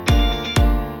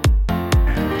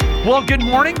Well, good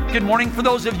morning. Good morning for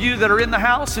those of you that are in the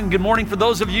house, and good morning for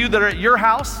those of you that are at your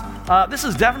house. This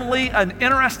is definitely an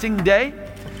interesting day,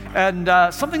 and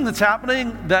something that's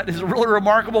happening that is really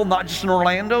remarkable, not just in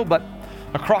Orlando, but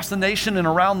across the nation and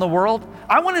around the world.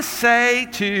 I want to say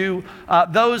to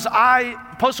those, I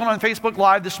posted on Facebook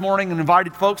Live this morning and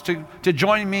invited folks to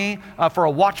join me for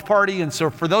a watch party. And so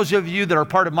for those of you that are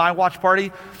part of my watch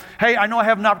party, hey, I know I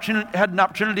haven't had an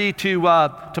opportunity to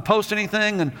post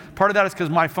anything, and part of that is because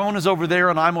my phone is over there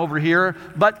and I'm over here.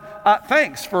 But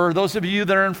thanks for those of you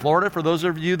that are in Florida, for those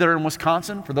of you that are in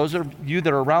Wisconsin, for those of you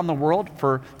that are around the world,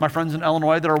 for my friends in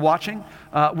Illinois that are watching.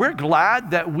 We're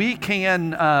glad that we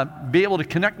can be able to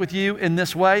connect with you in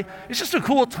this way. It's just a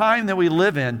cool time that we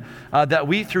live in, that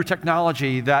we, through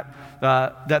technology, that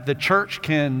the church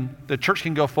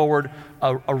can go forward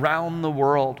around the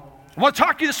world. I want to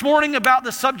talk to you this morning about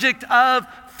the subject of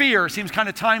fear. Seems kind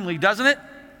of timely, doesn't it?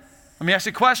 Let me ask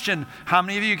you a question. How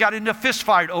many of you got into a fist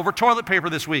fight over toilet paper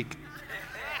this week?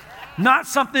 Not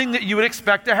something that you would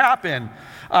expect to happen.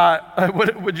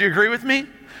 Would you agree with me?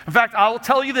 In fact, I will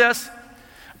tell you this.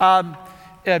 And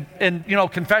you know,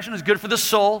 confession is good for the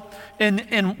soul.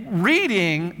 In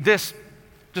reading this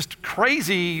just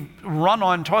crazy run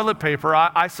on toilet paper,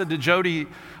 I said to Jody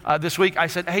this week, I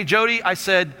said, hey, Jody, I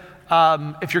said,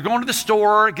 if you're going to the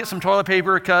store, get some toilet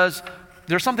paper because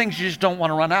there's some things you just don't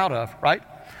want to run out of, right?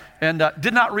 And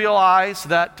did not realize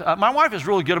that my wife is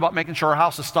really good about making sure our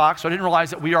house is stocked, so I didn't realize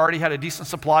that we already had a decent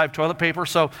supply of toilet paper.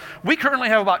 So we currently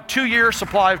have about 2 years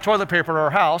supply of toilet paper at our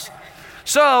house.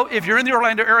 So if you're in the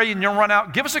Orlando area and you run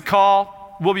out, give us a call.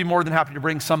 We'll be more than happy to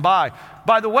bring some by.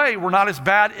 By the way, we're not as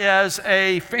bad as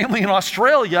a family in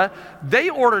Australia.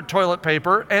 They ordered toilet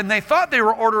paper, and they thought they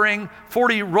were ordering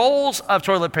 40 rolls of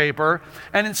toilet paper,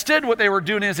 and instead what they were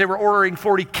doing is they were ordering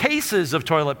 40 cases of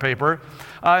toilet paper,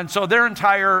 and so their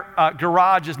entire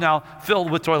garage is now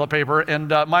filled with toilet paper, and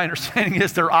my understanding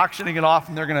is they're auctioning it off,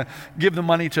 and they're going to give the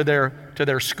money to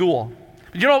their school.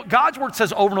 You know, God's word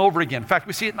says over and over again. In fact,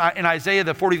 we see it in Isaiah,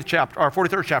 the 40th chapter, or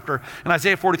 43rd chapter, in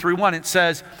Isaiah 43:1, it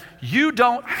says, you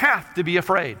don't have to be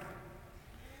afraid.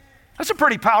 That's a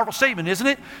pretty powerful statement, isn't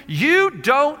it? You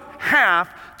don't have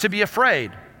to be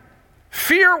afraid.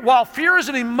 Fear, while fear is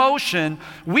an emotion,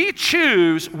 we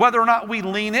choose whether or not we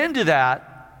lean into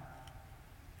that,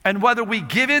 and whether we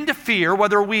give in to fear,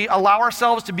 whether we allow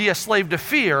ourselves to be a slave to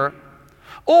fear,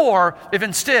 or if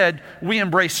instead we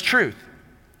embrace truth.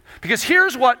 Because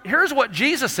here's what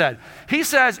Jesus said. He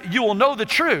says, you will know the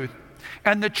truth,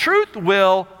 and the truth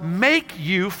will make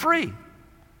you free.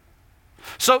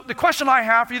 So the question I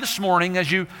have for you this morning,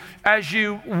 as you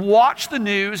watch the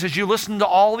news, as you listen to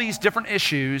all these different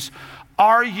issues,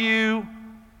 are you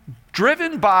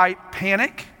driven by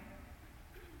panic,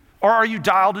 or are you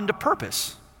dialed into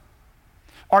purpose?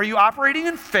 Are you operating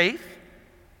in faith,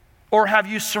 or have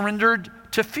you surrendered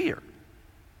to fear?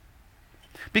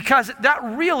 Because that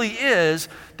really is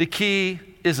the key,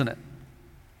 isn't it?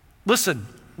 Listen,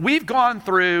 we've gone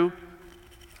through,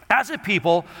 as a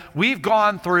people, we've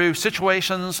gone through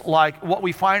situations like what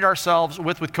we find ourselves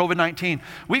with COVID-19.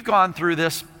 We've gone through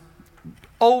this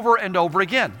over and over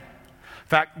again. In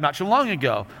fact, not too long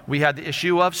ago, we had the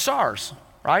issue of SARS,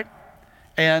 right?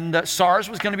 And SARS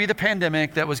was going to be the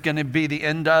pandemic that was going to be the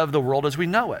end of the world as we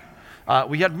know it.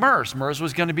 We had MERS. MERS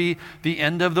was going to be the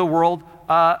end of the world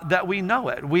that we know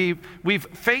it. We've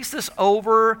faced this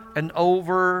over and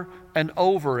over and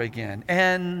over again.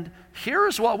 And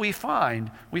here's what we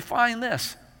find. We find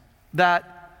this,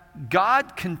 that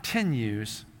God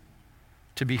continues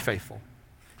to be faithful.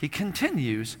 He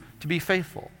continues to be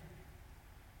faithful.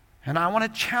 And I want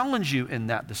to challenge you in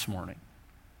that this morning.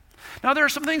 Now, there are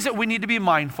some things that we need to be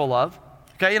mindful of.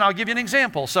 Okay, and I'll give you an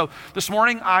example. So this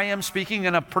morning I am speaking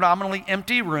in a predominantly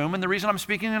empty room, and the reason I'm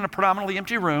speaking in a predominantly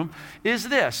empty room is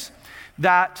this,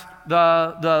 that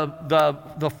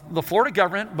the Florida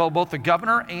government, both the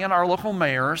governor and our local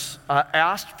mayors,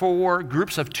 asked for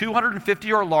groups of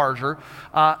 250 or larger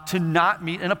to not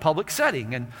meet in a public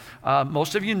setting. And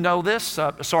most of you know this.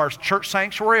 So our church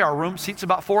sanctuary, our room seats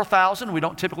about 4,000. We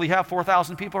don't typically have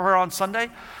 4,000 people here on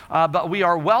Sunday, but we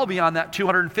are well beyond that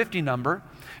 250 number.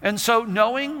 And so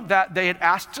knowing that they had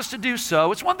asked us to do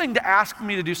so, it's one thing to ask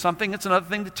me to do something, it's another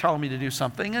thing to tell me to do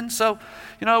something. And so,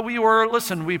 you know, we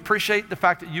appreciate the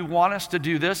fact that you want us to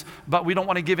do this, but we don't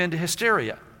want to give in to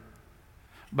hysteria.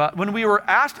 But when we were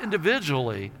asked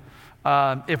individually,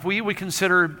 if we would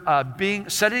consider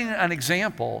setting an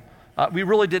example, we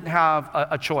really didn't have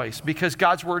a choice, because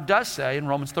God's word does say in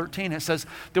Romans 13, it says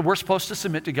that we're supposed to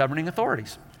submit to governing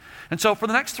authorities. And so for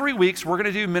the next 3 weeks, we're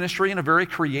going to do ministry in a very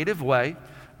creative way,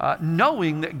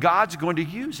 knowing that God's going to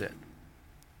use it.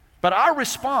 But our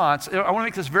response, I want to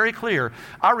make this very clear,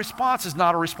 our response is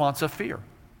not a response of fear.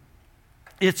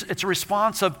 It's a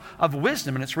response of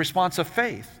wisdom, and it's a response of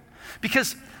faith.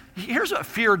 Because here's what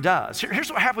fear does.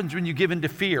 Here's what happens when you give in to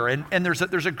fear. And there's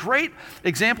a great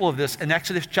example of this in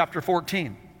Exodus chapter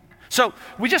 14. So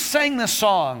we just sang this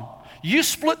song, "You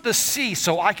split the sea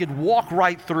so I could walk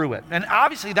right through it." And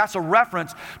obviously that's a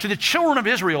reference to the children of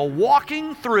Israel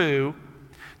walking through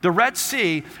the Red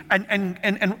Sea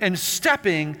and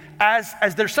stepping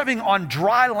as they're stepping on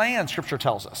dry land, Scripture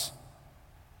tells us.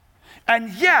 And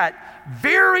yet,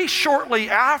 very shortly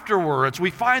afterwards,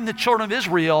 we find the children of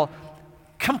Israel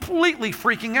completely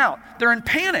freaking out. They're in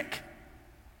panic.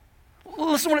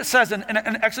 Listen to what it says in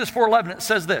Exodus 4:11. It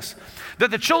says this,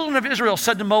 that the children of Israel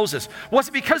said to Moses, "Was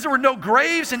it because there were no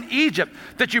graves in Egypt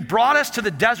that you brought us to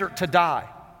the desert to die?"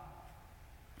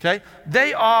 Okay?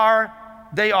 They are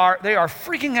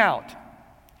freaking out,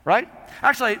 right?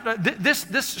 Actually,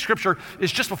 this scripture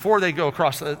is just before they go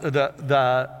across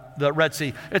the Red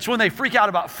Sea. It's when they freak out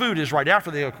about food is right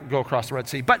after they go across the Red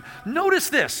Sea. But notice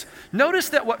this. Notice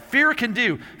that what fear can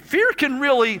do. Fear can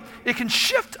it can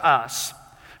shift us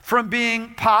from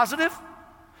being positive,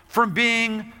 from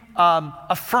being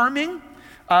affirming,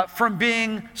 from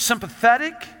being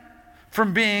sympathetic,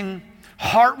 from being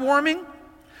heartwarming,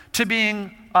 to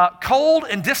being cold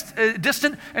and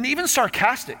distant, and even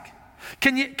sarcastic.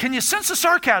 Can you sense the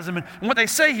sarcasm in what they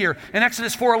say here in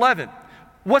Exodus 4:11?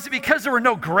 Was it because there were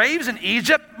no graves in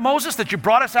Egypt, Moses, that you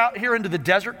brought us out here into the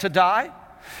desert to die?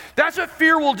 That's what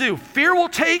fear will do. Fear will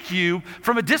take you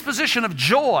from a disposition of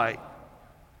joy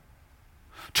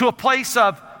to a place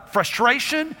of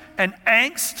frustration and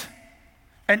angst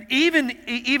and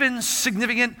even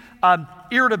significant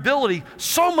irritability,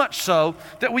 so much so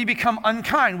that we become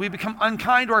unkind. We become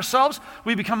unkind to ourselves.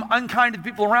 We become unkind to the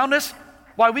people around us.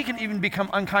 Why, we can even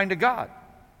become unkind to God.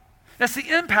 That's the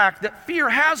impact that fear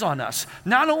has on us.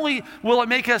 Not only will it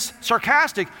make us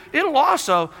sarcastic, it'll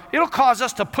cause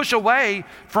us to push away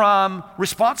from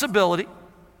responsibility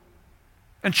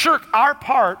and shirk our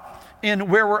part in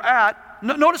where we're at.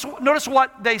 Notice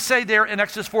what they say there in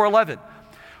Exodus 4:11.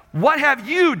 "What have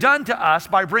you done to us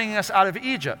by bringing us out of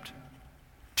Egypt?"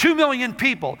 2 million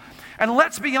people. And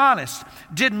let's be honest,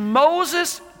 did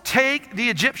Moses take the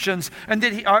Egyptians, and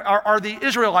or the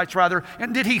Israelites rather,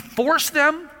 and did he force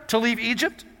them to leave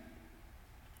Egypt?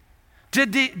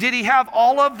 Did he have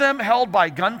all of them held by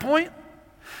gunpoint?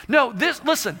 No, this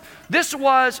was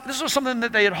something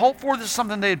that they had hoped for. This is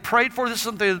something they had prayed for. This is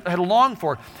something they had longed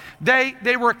for.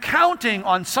 They were counting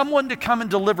on someone to come and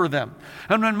deliver them.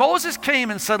 And when Moses came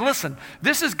and said, "Listen,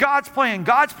 this is God's plan.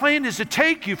 God's plan is to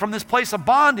take you from this place of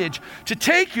bondage, to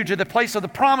take you to the place of the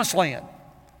promised land."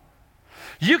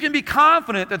 You can be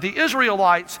confident that the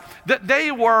Israelites, that they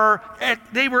were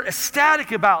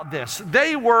ecstatic about this.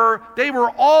 They were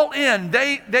all in.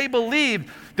 They believed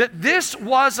that this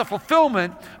was a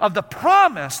fulfillment of the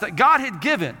promise that God had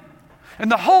given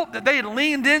and the hope that they had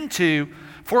leaned into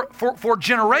for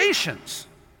generations.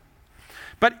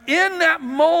 But in that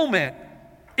moment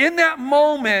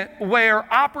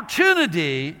where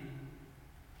opportunity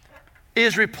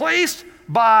is replaced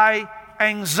by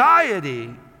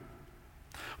anxiety,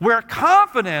 where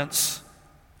confidence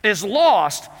is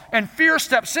lost and fear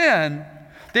steps in,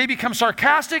 they become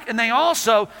sarcastic, and they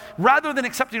also, rather than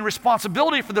accepting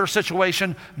responsibility for their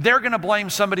situation, they're going to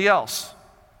blame somebody else.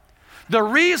 "The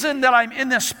reason that I'm in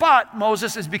this spot,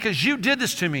 Moses, is because you did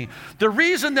this to me. The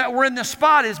reason that we're in this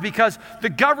spot is because the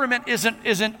government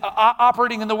isn't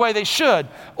operating in the way they should,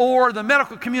 or the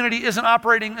medical community isn't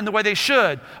operating in the way they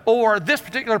should, or this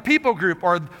particular people group,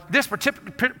 or this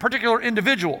particular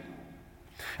individual."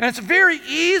 And it's very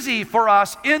easy for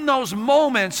us in those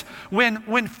moments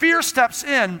when fear steps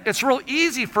in, it's real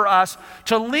easy for us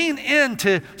to lean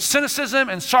into cynicism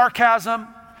and sarcasm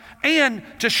and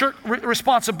to shirk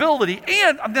responsibility,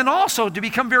 and then also to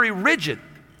become very rigid,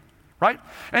 right?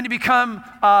 And to become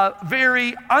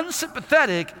very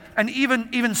unsympathetic and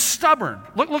even stubborn.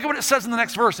 Look at what it says in the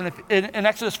next verse in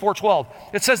Exodus 4:12.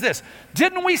 It says this,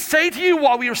 "Didn't we say to you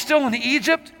while we were still in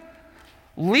Egypt,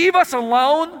 'Leave us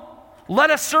alone,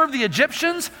 let us serve the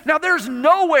Egyptians'?" Now there's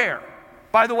nowhere,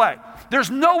 by the way,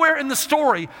 there's nowhere in the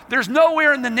story, there's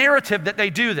nowhere in the narrative that they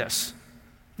do this.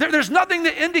 There's nothing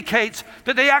that indicates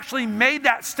that they actually made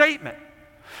that statement.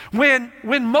 When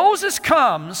Moses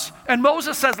comes and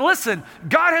Moses says, listen,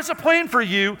 God has a plan for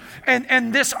you,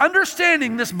 and this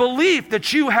understanding, this belief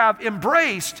that you have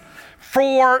embraced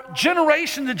for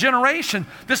generation to generation,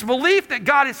 this belief that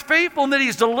God is faithful and that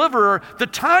He's deliverer, the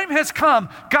time has come.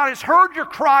 God has heard your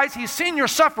cries, He's seen your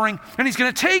suffering, and He's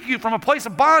going to take you from a place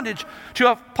of bondage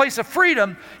to a place of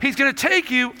freedom. He's going to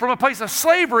take you from a place of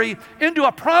slavery into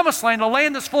a promised land, a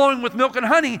land that's flowing with milk and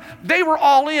honey. They were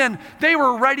all in. They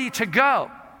were ready to go.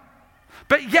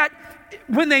 But yet,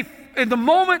 in the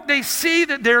moment they see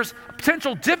that there's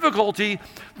potential difficulty,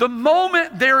 the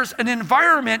moment there's an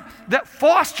environment that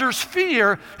fosters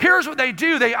fear, here's what they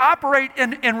do. They operate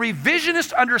in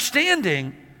revisionist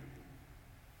understanding.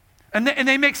 And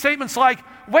they make statements like,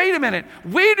 wait a minute,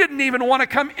 we didn't even want to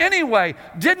come anyway.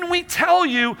 Didn't we tell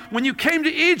you when you came to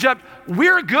Egypt,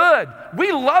 we're good.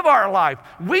 We love our life.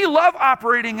 We love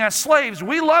operating as slaves.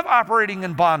 We love operating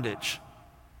in bondage.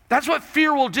 That's what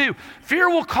fear will do. Fear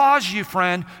will cause you,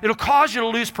 friend, it'll cause you to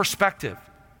lose perspective.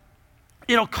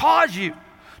 It'll cause you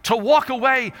to walk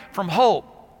away from hope.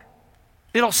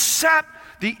 It'll sap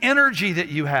the energy that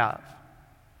you have.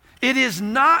 It is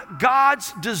not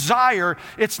God's desire,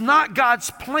 it's not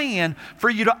God's plan for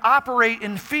you to operate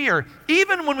in fear.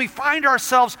 Even when we find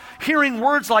ourselves hearing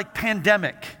words like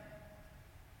pandemic,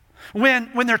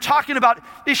 when they're talking about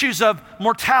issues of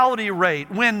mortality rate,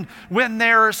 when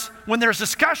there's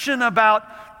discussion about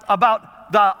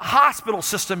the hospital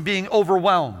system being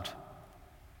overwhelmed.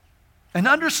 And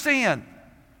understand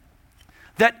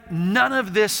that none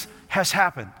of this has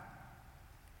happened.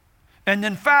 And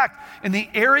in fact, in the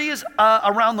areas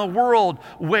around the world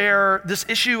where this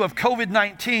issue of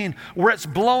COVID-19, where it's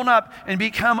blown up and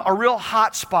become a real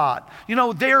hot spot,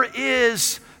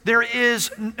 there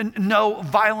is no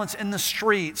violence in the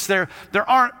streets. There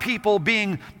aren't people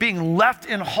being left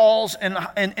in halls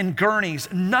and gurneys.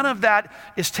 None of that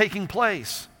is taking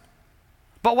place.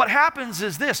 But what happens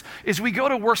is we go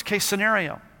to worst case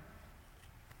scenario.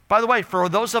 By the way, for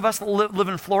those of us that live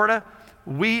in Florida,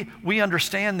 we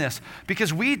understand this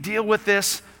because we deal with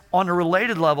this on a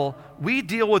related level. We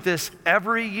deal with this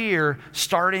every year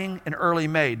starting in early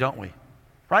May, don't we?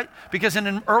 Right? Because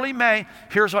in early May,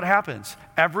 here's what happens.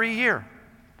 Every year,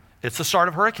 it's the start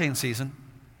of hurricane season.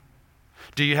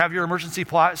 Do you have your emergency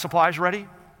supplies ready?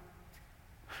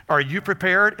 Are you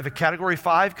prepared if a Category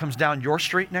 5 comes down your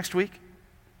street next week?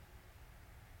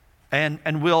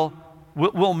 And we'll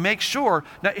make sure.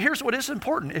 Now, here's what is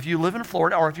important. If you live in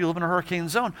Florida or if you live in a hurricane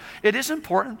zone, it is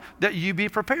important that you be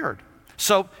prepared.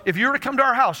 So if you were to come to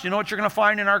our house, you know what you're going to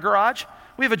find in our garage?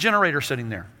 We have a generator sitting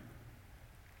there.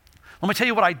 Let me tell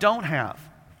you what I don't have.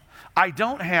 I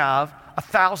don't have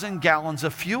 1,000 gallons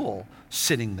of fuel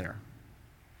sitting there.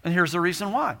 And here's the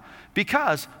reason why.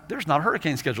 Because there's not a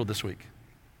hurricane scheduled this week.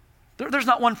 There's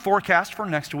not one forecast for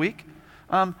next week.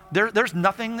 There's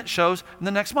nothing that shows in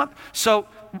the next month. So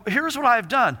here's what I've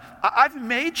done. I've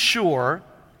made sure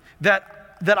that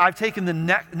I've taken the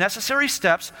necessary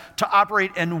steps to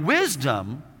operate in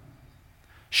wisdom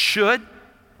should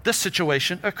the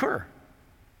situation occur.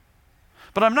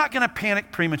 But I'm not going to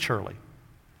panic prematurely.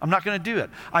 I'm not going to do it.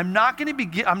 I'm not going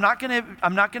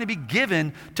to be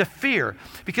given to fear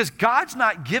because God's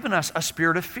not given us a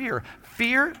spirit of fear.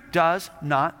 Fear does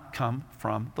not come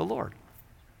from the Lord.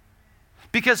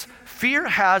 Because fear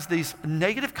has these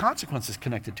negative consequences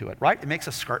connected to it, right? It makes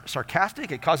us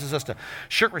sarcastic. It causes us to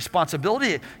shirk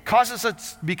responsibility. It causes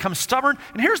us to become stubborn.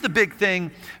 And here's the big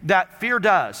thing that fear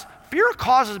does. Fear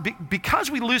causes, because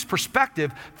we lose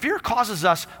perspective, fear causes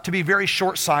us to be very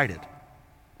short-sighted.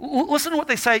 Listen to what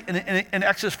they say in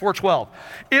Exodus 4:12.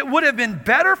 It would have been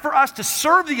better for us to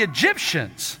serve the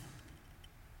Egyptians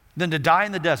than to die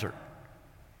in the desert.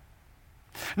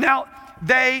 Now,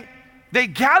 they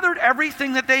gathered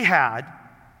everything that they had,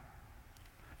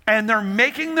 and they're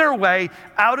making their way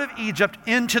out of Egypt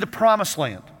into the promised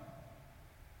land.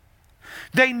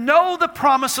 They know the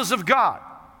promises of God,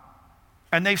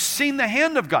 and they've seen the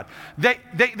hand of God.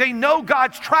 They know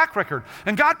God's track record,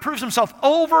 and God proves himself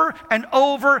over and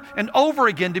over and over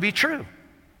again to be true.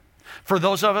 For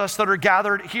those of us that are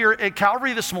gathered here at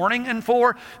Calvary this morning, and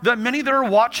for the many that are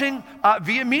watching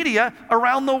via media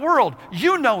around the world,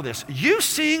 you know this. You've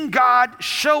seen God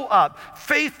show up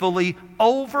faithfully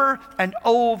over and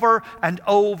over and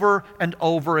over and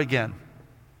over again.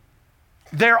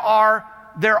 There are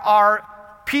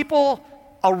people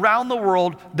around the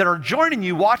world that are joining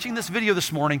you watching this video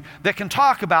this morning that can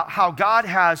talk about how God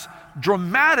has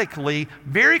dramatically,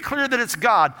 very clear that it's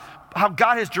God, how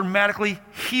God has dramatically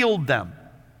healed them.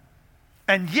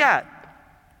 And yet,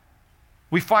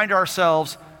 we find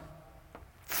ourselves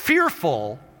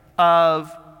fearful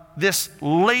of this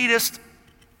latest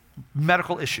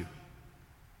medical issue.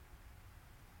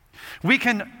 We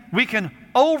can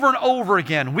over and over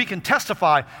again, we can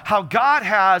testify how God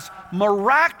has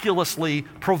miraculously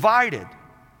provided.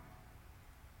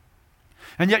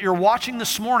 And yet you're watching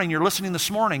this morning, you're listening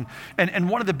this morning, and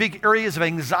one of the big areas of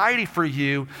anxiety for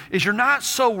you is you're not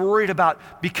so worried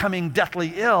about becoming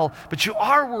deathly ill, but you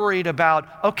are worried about,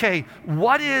 okay,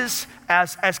 what is,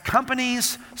 as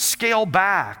companies scale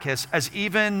back, as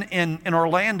even in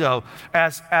Orlando,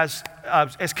 as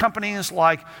companies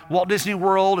like Walt Disney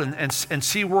World and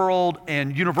SeaWorld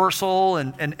and Universal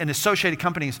and associated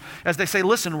companies, as they say,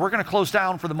 listen, we're going to close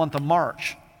down for the month of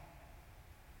March.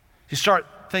 You start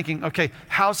thinking, okay,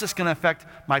 how's this going to affect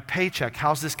my paycheck?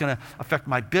 How's this going to affect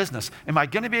my business? Am I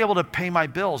going to be able to pay my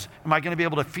bills? Am I going to be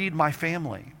able to feed my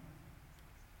family?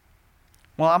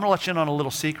 Well, I'm going to let you in on a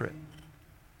little secret.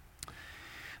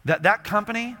 That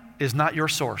company is not your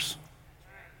source.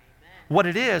 What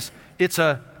it is, it's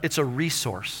a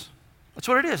resource. That's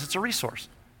what it is. It's a resource.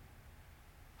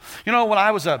 You know, when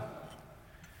I was a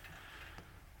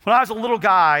little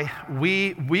guy,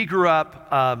 we grew up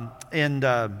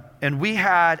and we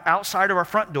had outside of our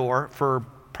front door for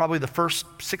probably the first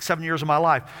 6-7 years of my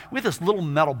life, we had this little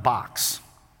metal box,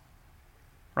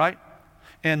 right?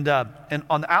 And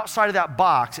on the outside of that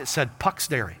box, it said Puck's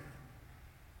Dairy.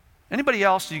 Anybody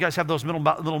else? Do you guys have those little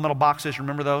metal boxes?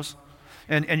 Remember those?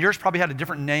 And yours probably had a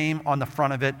different name on the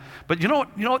front of it. But you know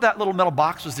what that little metal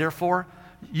box was there for?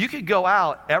 You could go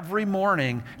out every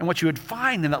morning, and what you would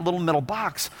find in that little metal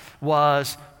box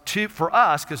was for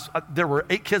us, because there were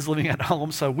 8 kids living at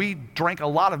home, so we drank a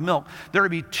lot of milk. There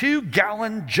would be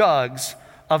 2-gallon jugs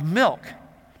of milk.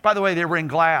 By the way, they were in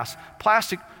glass.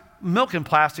 Plastic, milk and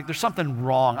plastic, there's something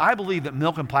wrong. I believe that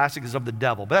milk and plastic is of the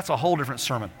devil, but that's a whole different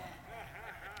sermon.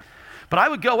 But I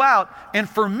would go out, and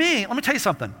for me, let me tell you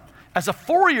something. As a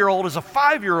 4-year-old, as a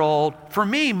 5-year-old, for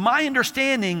me, my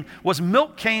understanding was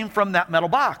milk came from that metal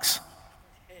box.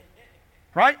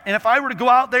 Right? And if I were to go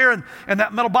out there and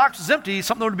that metal box was empty,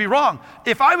 something would be wrong.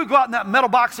 If I would go out and that metal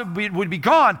box would be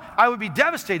gone, I would be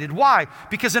devastated. Why?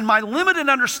 Because in my limited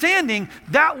understanding,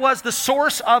 that was the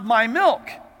source of my milk.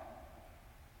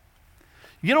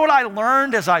 You know what I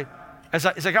learned as I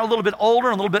got a little bit older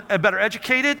and a little bit better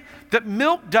educated? That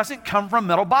milk doesn't come from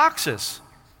metal boxes.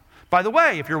 By the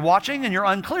way, if you're watching and you're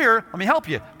unclear, let me help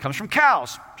you. It comes from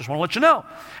cows. Just want to let you know.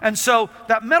 And so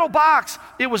that metal box,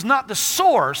 it was not the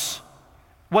source.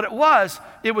 What it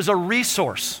was a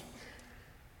resource.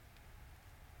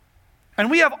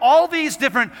 And we have all these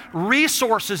different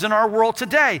resources in our world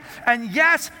today. And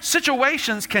yes,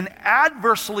 situations can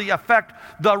adversely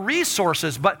affect the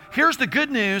resources, but here's the good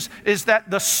news is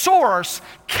that the source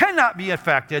cannot be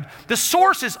affected. The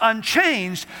source is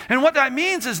unchanged. And what that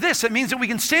means is this. It means that we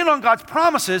can stand on God's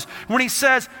promises when He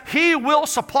says He will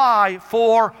supply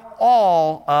for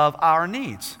all of our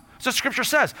needs. So Scripture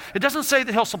says. It doesn't say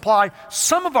that He'll supply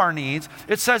some of our needs.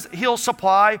 It says He'll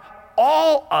supply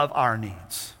all of our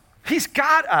needs. He's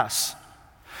got us.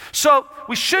 So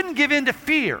we shouldn't give in to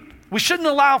fear. We shouldn't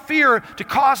allow fear to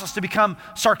cause us to become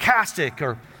sarcastic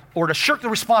or to shirk the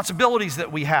responsibilities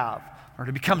that we have or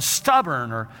to become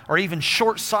stubborn or even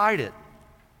short-sighted. In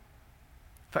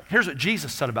fact, here's what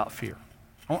Jesus said about fear.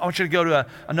 I want you to go to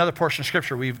another portion of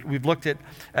Scripture. We've looked at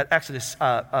Exodus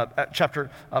at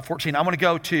chapter 14. I want to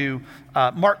go to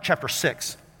Mark chapter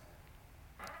 6.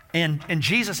 And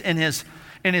Jesus in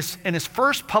his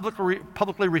first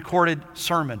publicly recorded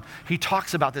sermon, he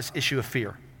talks about this issue of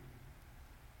fear.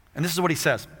 And this is what he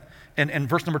says in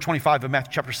verse number 25 of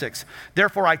Matthew chapter 6.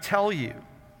 Therefore I tell you,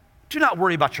 do not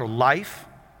worry about your life,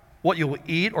 what you will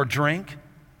eat or drink,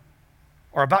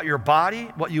 or about your body,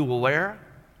 what you will wear.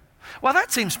 Well,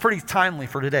 that seems pretty timely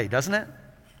for today, doesn't it?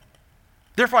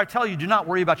 Therefore, I tell you, do not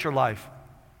worry about your life.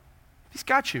 He's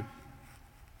got you.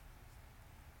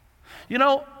 You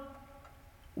know,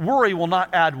 worry will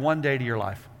not add one day to your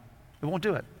life. It won't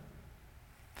do it.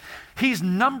 He's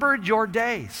numbered your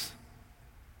days.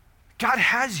 God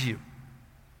has you.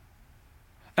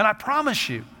 And I promise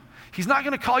you, He's not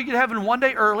going to call you to heaven one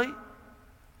day early.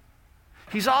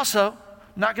 He's also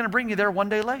not going to bring you there one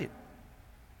day late.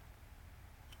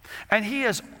 And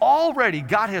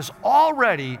God has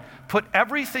already put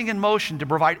everything in motion to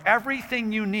provide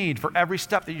everything you need for every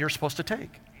step that you're supposed to take.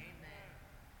 Amen.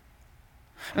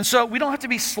 And so we don't have to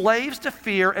be slaves to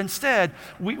fear. Instead,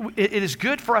 it is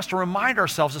good for us to remind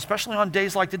ourselves, especially on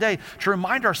days like today, to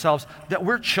remind ourselves that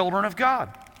we're children of God.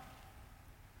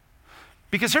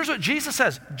 Because here's what Jesus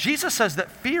says. Jesus says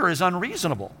that fear is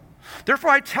unreasonable. Therefore,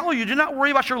 I tell you, do not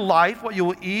worry about your life, what you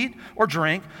will eat or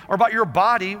drink, or about your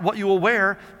body, what you will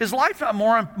wear. Is life not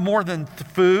more than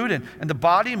food and the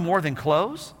body more than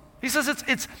clothes? He says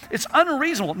it's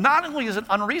unreasonable. Not only is it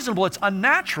unreasonable, it's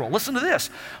unnatural. Listen to this.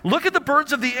 Look at the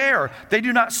birds of the air. They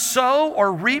do not sow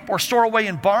or reap or store away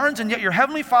in barns, and yet your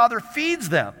heavenly Father feeds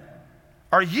them.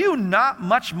 Are you not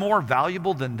much more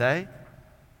valuable than they?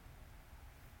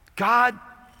 God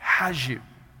has you.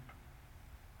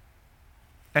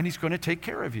 And he's going to take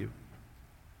care of you.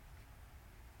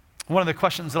 One of the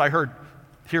questions that I heard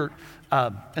here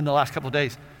in the last couple of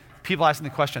days, people asking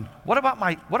the question, what about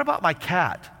my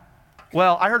cat?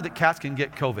 Well, I heard that cats can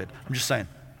get COVID. I'm just saying.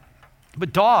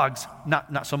 But dogs,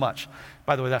 not so much.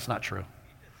 By the way, that's not true.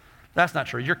 That's not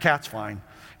true. Your cat's fine.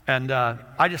 And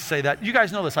I just say that. You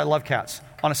guys know this. I love cats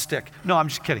on a stick. No, I'm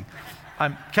just kidding.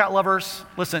 I'm cat lovers.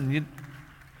 Listen,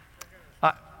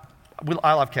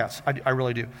 I love cats. I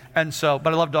really do. And so,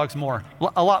 but I love dogs more.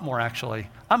 A lot more, actually.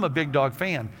 I'm a big dog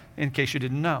fan, in case you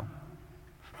didn't know.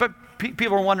 But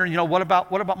people are wondering, what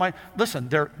about my, listen,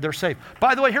 they're safe.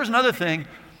 By the way, here's another thing.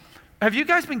 Have you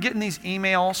guys been getting these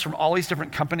emails from all these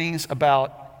different companies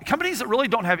about companies that really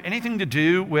don't have anything to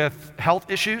do with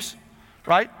health issues,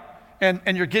 right?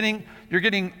 And you're getting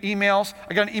emails.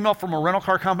 I got an email from a rental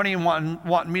car company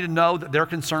wanting me to know that they're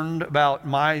concerned about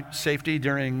my safety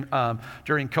during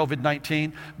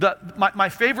COVID-19. My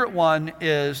favorite one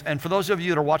is, and for those of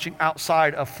you that are watching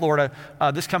outside of Florida,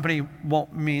 this company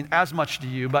won't mean as much to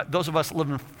you, but those of us that live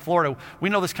in Florida, we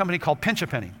know this company called Pinch A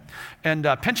Penny. And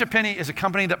Pinch A Penny is a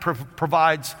company that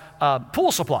provides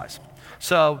pool supplies.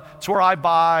 So it's where I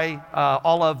buy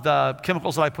all of the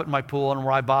chemicals that I put in my pool, and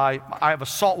I have a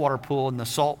saltwater pool, and the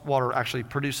salt water actually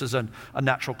produces a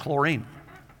natural chlorine.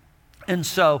 And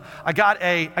so I got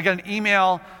an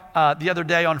email the other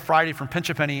day on Friday from Pinch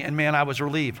A Penny, and man, I was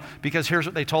relieved, because here's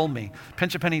what they told me.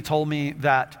 Pinch A Penny told me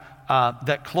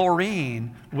that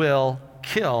chlorine will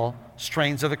kill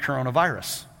strains of the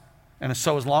coronavirus. And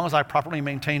so as long as I properly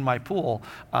maintain my pool,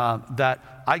 that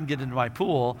I can get into my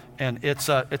pool, and it's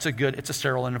a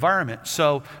sterile environment.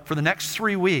 So for the next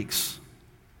 3 weeks,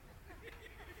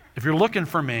 if you're looking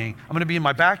for me, I'm going to be in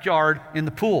my backyard in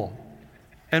the pool.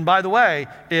 And by the way,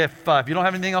 if you don't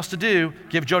have anything else to do,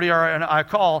 give Jody and I a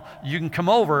call. You can come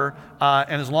over,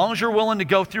 and as long as you're willing to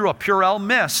go through a Purell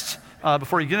mist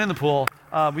before you get in the pool,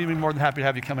 we'd be more than happy to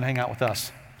have you come and hang out with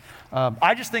us.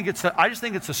 I just think it's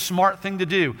a smart thing to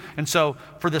do. And so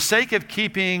for the sake of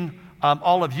keeping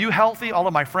all of you healthy, all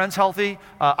of my friends healthy,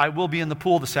 I will be in the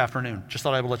pool this afternoon. Just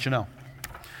thought I would let you know.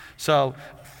 So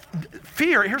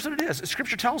fear, here's what it is.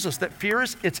 Scripture tells us that fear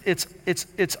is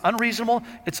it's unreasonable,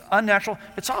 it's unnatural,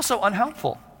 it's also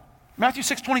unhelpful. Matthew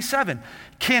 6:27,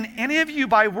 can any of you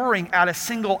by worrying add a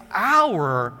single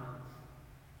hour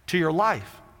to your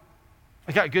life?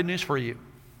 I got good news for you.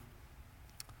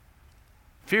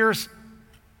 Fear is,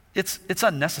 it's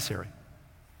unnecessary.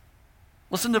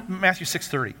 Listen to Matthew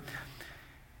 6:30.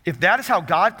 If that is how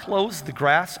God clothes the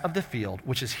grass of the field,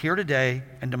 which is here today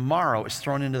and tomorrow is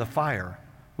thrown into the fire,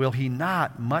 will he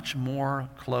not much more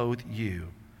clothe you,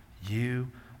 you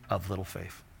of little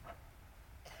faith?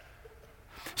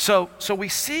 So we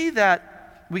see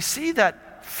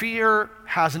that fear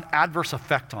has an adverse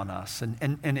effect on us,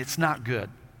 and it's not good.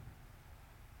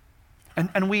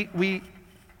 And we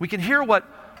can hear what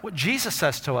Jesus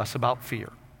says to us about fear,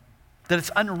 that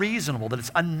it's unreasonable, that it's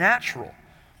unnatural,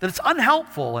 that it's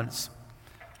unhelpful, and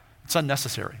it's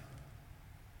unnecessary.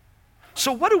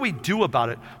 So what do we do about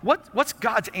it? What's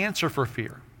God's answer for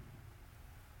fear?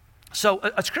 So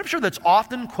a scripture that's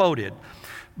often quoted,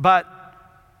 but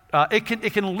it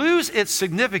can lose its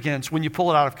significance when you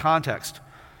pull it out of context,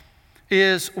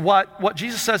 is what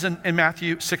Jesus says in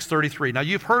Matthew 6:33. Now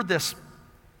you've heard this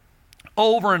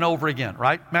over and over again,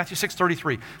 right? Matthew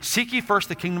 6:33. Seek ye first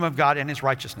the kingdom of God and his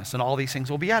righteousness, and all these things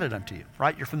will be added unto you,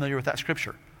 right? You're familiar with that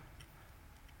scripture.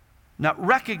 Now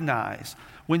recognize,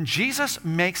 when Jesus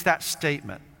makes that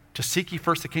statement, to seek ye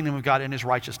first the kingdom of God and his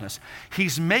righteousness,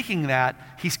 he's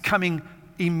coming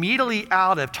immediately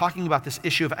out of talking about this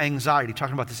issue of anxiety,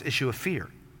 talking about this issue of fear.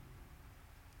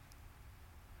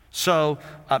 So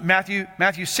Matthew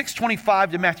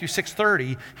 6:25 to Matthew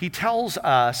 6:30, he tells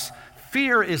us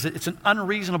fear it's an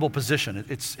unreasonable position.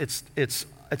 It's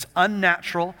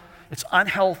unnatural, it's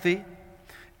unhealthy,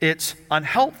 it's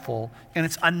unhelpful, and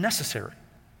it's unnecessary.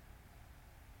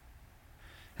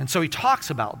 And so he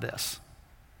talks about this.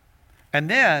 And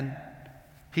then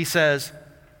he says,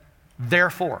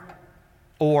 therefore,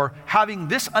 or having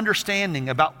this understanding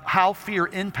about how fear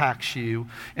impacts you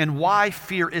and why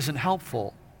fear isn't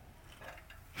helpful,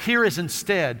 here is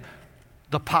instead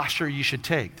the posture you should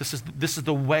take. This is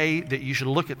the way that you should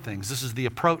look at things. This is the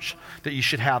approach that you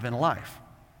should have in life.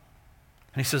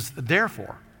 And he says,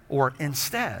 therefore, or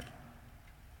instead.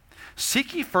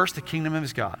 Seek ye first the kingdom of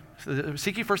his God.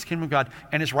 Seek ye first the kingdom of God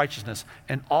and his righteousness,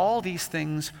 and all these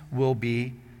things will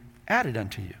be added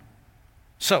unto you.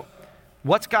 So,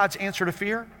 what's God's answer to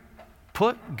fear?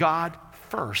 Put God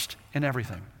first in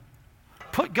everything.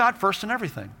 Put God first in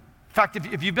everything. In fact,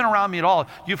 if you've been around me at all,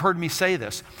 you've heard me say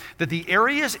this, that the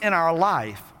areas in our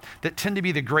life that tend to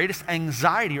be the greatest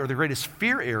anxiety or the greatest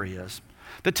fear areas,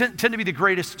 that tend to be the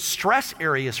greatest stress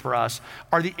areas for us,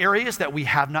 are the areas that we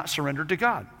have not surrendered to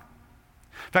God.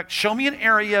 In fact, show me an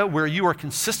area where you are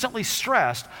consistently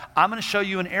stressed. I'm going to show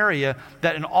you an area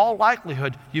that in all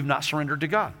likelihood you've not surrendered to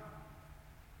God.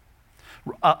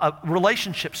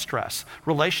 Relationship stress.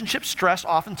 Relationship stress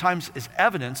oftentimes is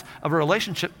evidence of a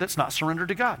relationship that's not surrendered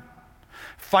to God.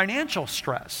 Financial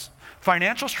stress.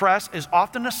 Financial stress is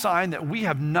often a sign that we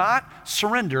have not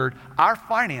surrendered our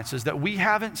finances, that we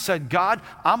haven't said, God,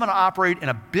 I'm going to operate in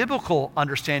a biblical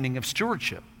understanding of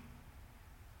stewardship.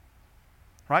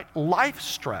 Right? Life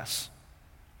stress.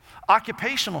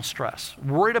 Occupational stress.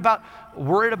 Worried about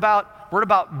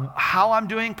how I'm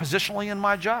doing positionally in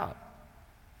my job.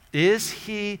 Is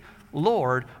he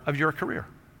Lord of your career?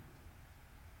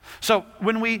 So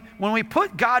when we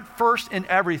put God first in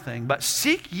everything, but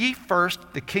seek ye first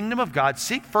the kingdom of God,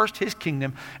 seek first his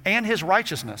kingdom and his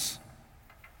righteousness.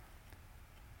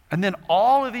 And then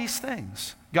all of these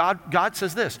things, God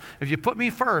says this, if you put me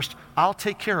first, I'll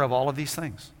take care of all of these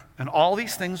things. And all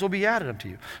these things will be added unto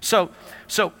you. So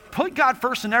put God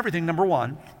first in everything, number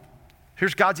one.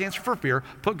 Here's God's answer for fear.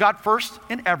 Put God first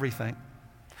in everything.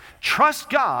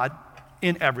 Trust God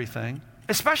in everything,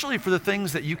 especially for the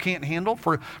things that you can't handle,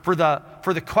 for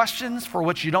the questions for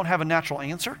which you don't have a natural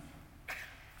answer,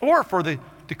 or for the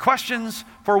questions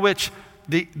for which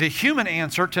the human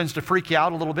answer tends to freak you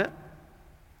out a little bit.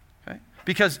 Okay?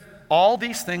 Because all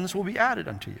these things will be added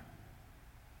unto you.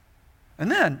 And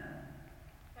then,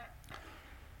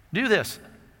 do this.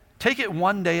 Take it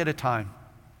one day at a time.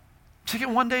 Take it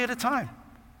one day at a time.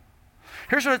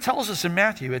 Here's what it tells us in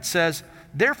Matthew. It says,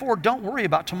 therefore, don't worry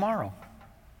about tomorrow.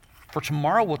 For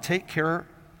tomorrow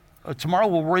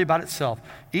will worry about itself.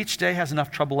 Each day has enough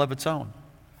trouble of its own.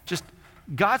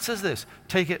 God says this,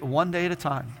 take it one day at a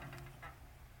time.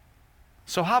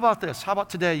 So how about this? How about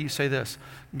today you say this,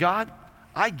 God,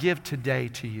 I give today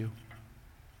to you.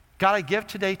 God, I give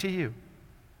today to you.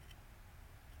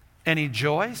 Any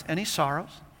joys, any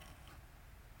sorrows,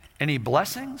 any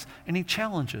blessings, any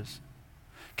challenges.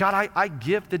 God, I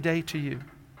give the day to you.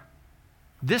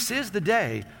 This is the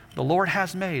day the Lord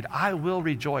has made. I will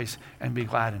rejoice and be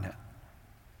glad in it.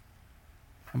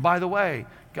 And by the way,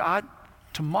 God,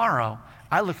 tomorrow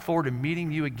I look forward to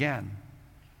meeting you again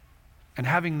and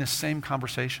having this same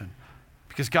conversation.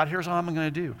 Because God, here's what I'm going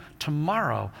to do.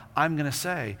 Tomorrow I'm going to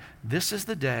say, this is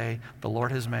the day the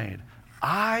Lord has made.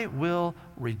 I will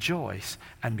rejoice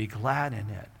and be glad in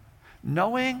it,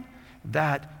 knowing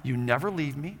that you never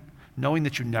leave me, knowing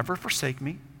that you never forsake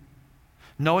me,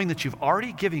 knowing that you've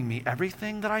already given me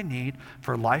everything that I need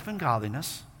for life and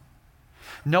godliness,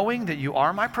 knowing that you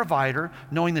are my provider,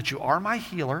 knowing that you are my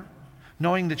healer,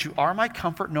 knowing that you are my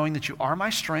comfort, knowing that you are my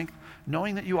strength,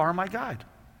 knowing that you are my guide.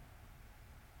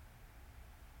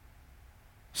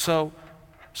 So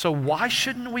why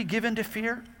shouldn't we give in to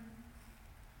fear?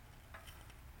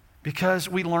 Because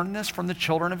we learned this from the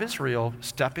children of Israel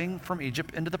stepping from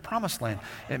Egypt into the promised land.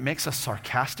 It makes us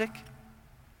sarcastic.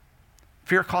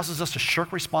 Fear causes us to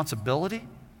shirk responsibility,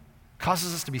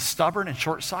 causes us to be stubborn and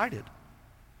short-sighted.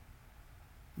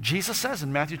 Jesus says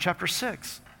in Matthew chapter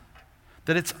 6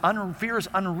 that fear is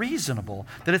unreasonable,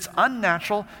 that it's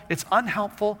unnatural, it's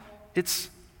unhelpful,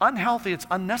 it's unhealthy, it's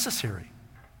unnecessary.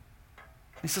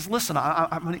 He says, listen,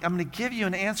 I'm going to give you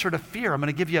an answer to fear. I'm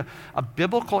going to give you a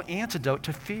biblical antidote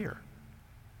to fear.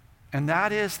 And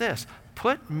that is this,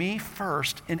 put me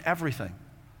first in everything.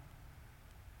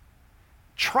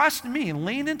 Trust me,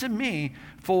 lean into me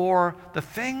for the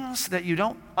things that you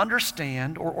don't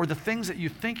understand or the things that you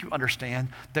think you understand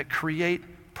that create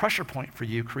pressure point for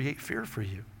you, create fear for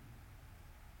you.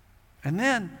 And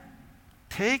then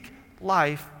take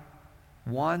life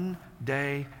one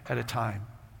day at a time.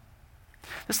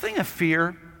 This thing of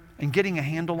fear and getting a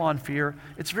handle on fear,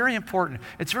 it's very important.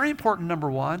 It's very important,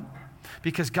 number one,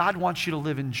 because God wants you to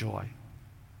live in joy.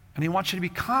 And he wants you to be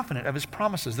confident of his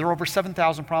promises. There are over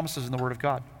 7,000 promises in the Word of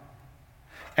God.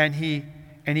 And he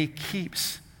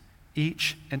keeps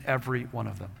each and every one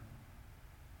of them.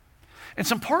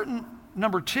 It's important,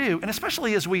 number two, and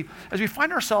especially as we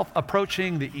find ourselves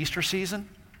approaching the Easter season,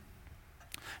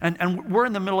 and we're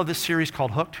in the middle of this series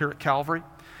called Hooked here at Calvary.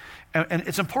 And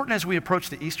it's important as we approach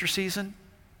the Easter season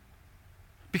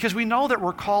because we know that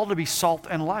we're called to be salt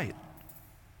and light.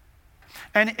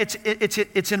 And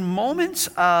it's in moments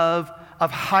of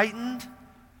heightened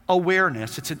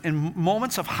awareness, it's in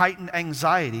moments of heightened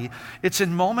anxiety, it's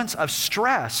in moments of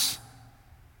stress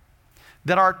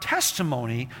that our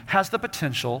testimony has the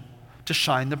potential to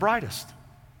shine the brightest.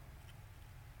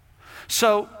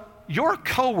 So your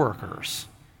coworkers,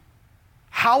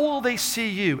 how will they see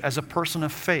you as a person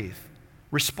of faith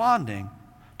responding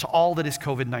to all that is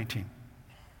COVID-19?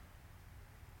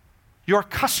 Your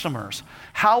customers,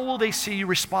 how will they see you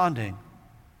responding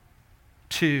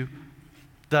to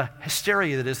the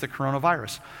hysteria that is the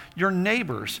coronavirus? Your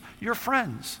neighbors, your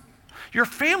friends, your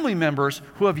family members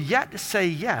who have yet to say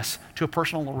yes to a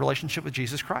personal relationship with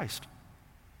Jesus Christ.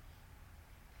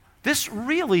 This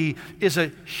really is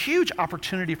a huge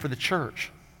opportunity for the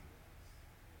church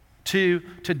to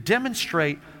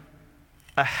demonstrate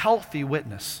a healthy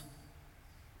witness.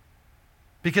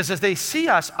 Because as they see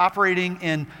us operating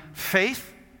in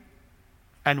faith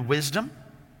and wisdom,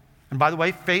 and by the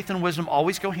way, faith and wisdom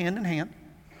always go hand in hand.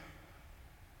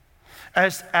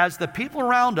 As the people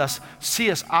around us see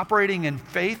us operating in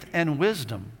faith and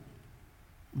wisdom,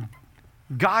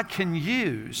 God can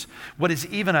use what is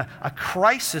even a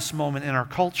crisis moment in our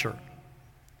culture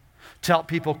to help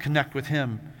people connect with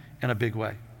Him in a big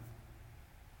way.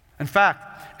 In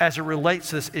fact, as it relates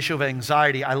to this issue of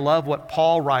anxiety, I love what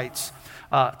Paul writes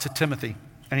to Timothy.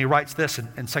 And he writes this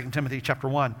in 2 Timothy chapter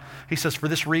 1. He says, "For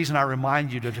this reason I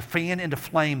remind you to fan into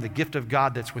flame the gift of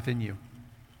God that's within you."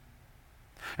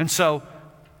 And so,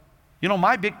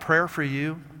 my big prayer for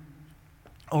you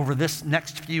over this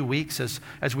next few weeks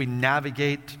as we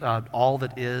navigate all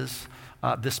that is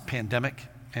this pandemic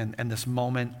and this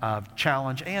moment of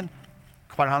challenge and,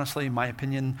 quite honestly, in my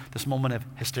opinion, this moment of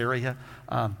hysteria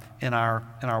in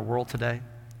our world today.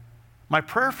 My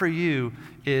prayer for you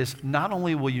is not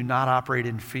only will you not operate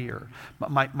in fear, but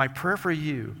my prayer for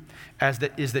you is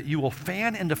that you will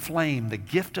fan into flame the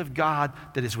gift of God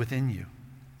that is within you.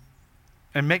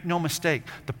 And make no mistake,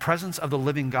 the presence of the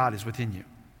living God is within you.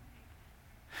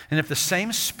 And if the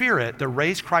same Spirit that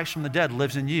raised Christ from the dead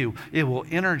lives in you, it will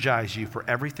energize you for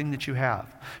everything that you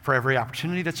have, for every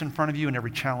opportunity that's in front of you and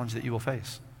every challenge that you will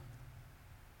face.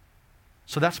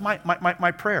 So that's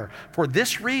my prayer. For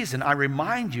this reason, I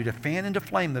remind you to fan into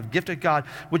flame the gift of God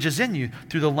which is in you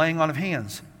through the laying on of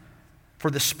hands. For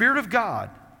the Spirit of God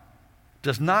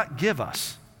does not give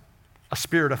us a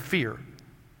spirit of fear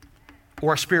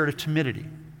or a spirit of timidity.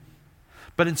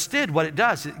 But instead, what it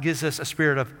does, it gives us a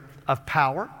spirit of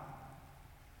power,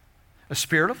 a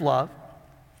spirit of love,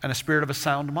 and a spirit of a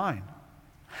sound mind.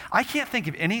 I can't think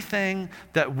of anything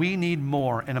that we need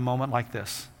more in a moment like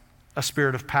this. A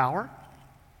spirit of power,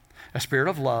 a spirit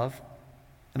of love,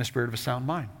 and a spirit of a sound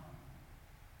mind.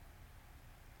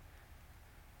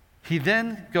 He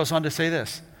then goes on to say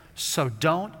this, so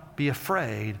don't be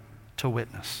afraid to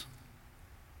witness.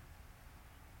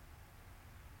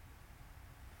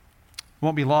 It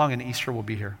won't be long and Easter will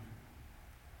be here.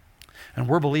 And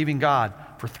we're believing God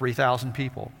for 3,000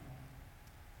 people.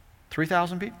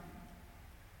 3,000 people?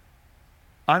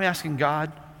 I'm asking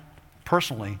God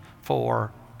personally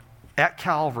at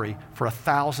Calvary for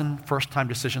 1,000 first-time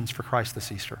decisions for Christ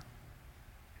this Easter.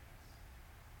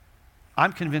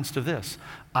 I'm convinced of this.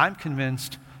 I'm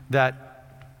convinced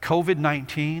that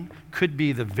COVID-19 could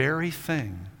be the very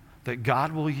thing that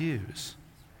God will use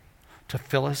to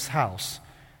fill His house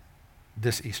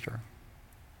this Easter.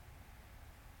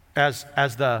 As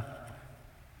the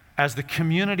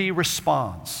community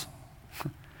responds,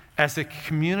 as the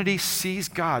community sees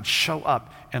God show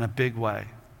up in a big way,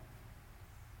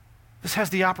 this has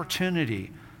the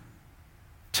opportunity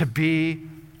to be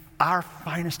our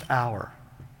finest hour.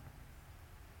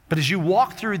 But as you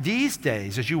walk through these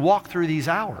days, as you walk through these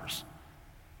hours,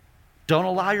 don't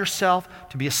allow yourself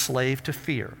to be a slave to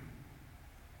fear.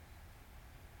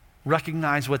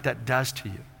 Recognize what that does to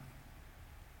you.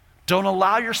 Don't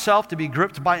allow yourself to be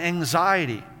gripped by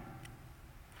anxiety.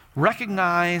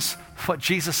 Recognize what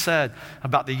Jesus said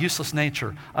about the useless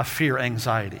nature of fear,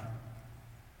 anxiety.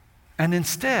 And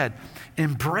instead,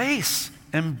 embrace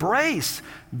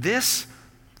this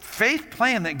faith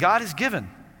plan that God has given.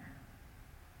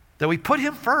 That we put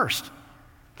Him first.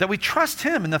 That we trust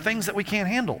Him in the things that we can't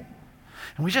handle.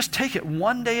 And we just take it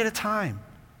one day at a time.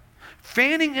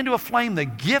 Fanning into a flame the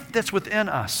gift that's within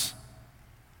us.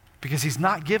 Because He's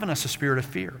not given us a spirit of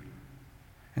fear.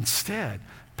 Instead,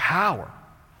 power,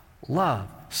 love,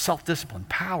 self-discipline,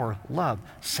 power, love,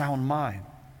 sound mind.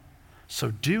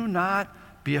 So do not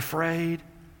be afraid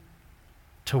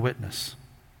to witness.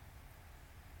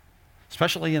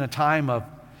 Especially in a time of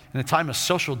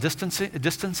social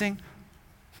distancing.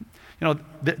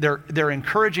 They're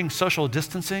encouraging social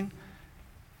distancing.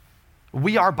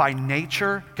 We are by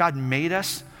nature, God made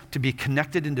us to be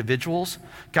connected individuals.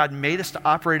 God made us to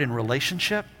operate in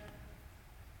relationship.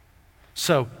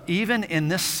 So even in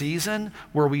this season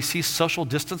where we see social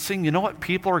distancing, you know what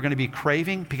people are going to be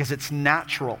craving? Because it's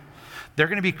natural. They're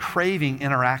going to be craving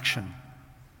interaction.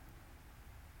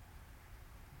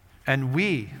 And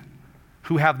we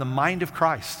who have the mind of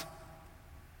Christ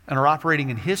and are operating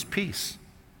in his peace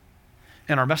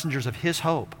and are messengers of his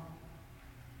hope,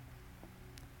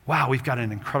 wow, we've got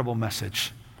an incredible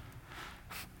message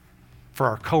for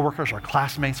our coworkers, our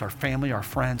classmates, our family, our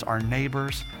friends, our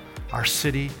neighbors, our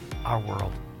city, our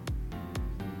world.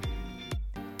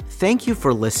 Thank you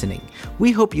for listening.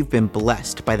 We hope you've been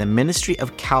blessed by the ministry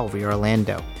of Calvary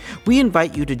Orlando. We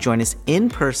invite you to join us in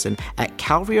person at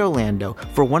Calvary Orlando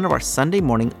for one of our Sunday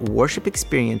morning worship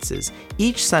experiences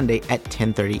each Sunday at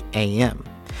 10:30 a.m.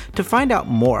 To find out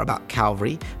more about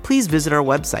Calvary, please visit our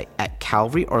website at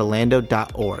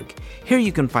calvaryorlando.org. Here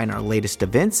you can find our latest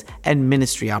events and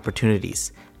ministry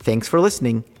opportunities. Thanks for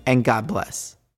listening, and God bless.